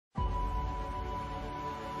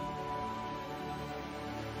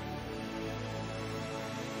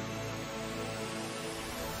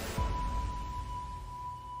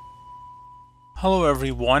Hello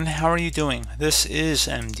everyone, how are you doing? This is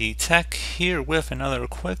MD Tech here with another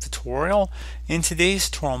quick tutorial. In today's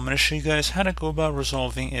tutorial, I'm going to show you guys how to go about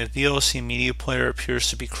resolving if VLC media player appears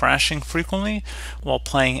to be crashing frequently while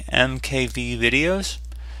playing MKV videos.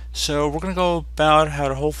 So we're going to go about how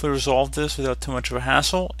to hopefully resolve this without too much of a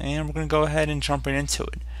hassle, and we're going to go ahead and jump right into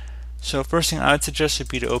it. So first thing I would suggest would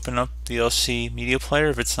be to open up VLC media player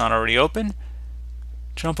if it's not already open.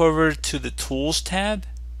 Jump over to the Tools tab,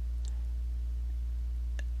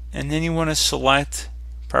 and then you want to select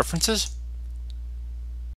Preferences.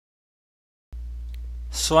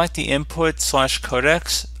 Select the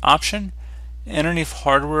Input/Codecs option. Underneath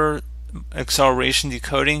Hardware Acceleration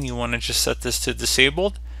Decoding, you want to just set this to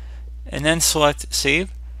Disabled, and then select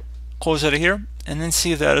Save. Close out of here, and then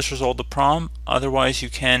see if that has resolved the problem. Otherwise, you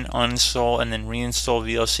can uninstall and then reinstall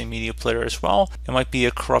VLC Media Player as well. It might be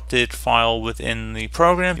a corrupted file within the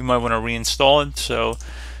program. You might want to reinstall it, so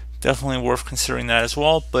definitely worth considering that as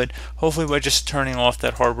well. But hopefully by just turning off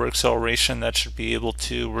that hardware acceleration, that should be able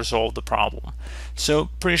to resolve the problem. So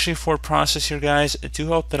pretty straightforward process here, guys. I do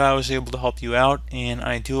hope that I was able to help you out, and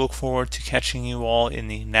I do look forward to catching you all in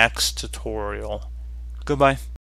the next tutorial. Goodbye.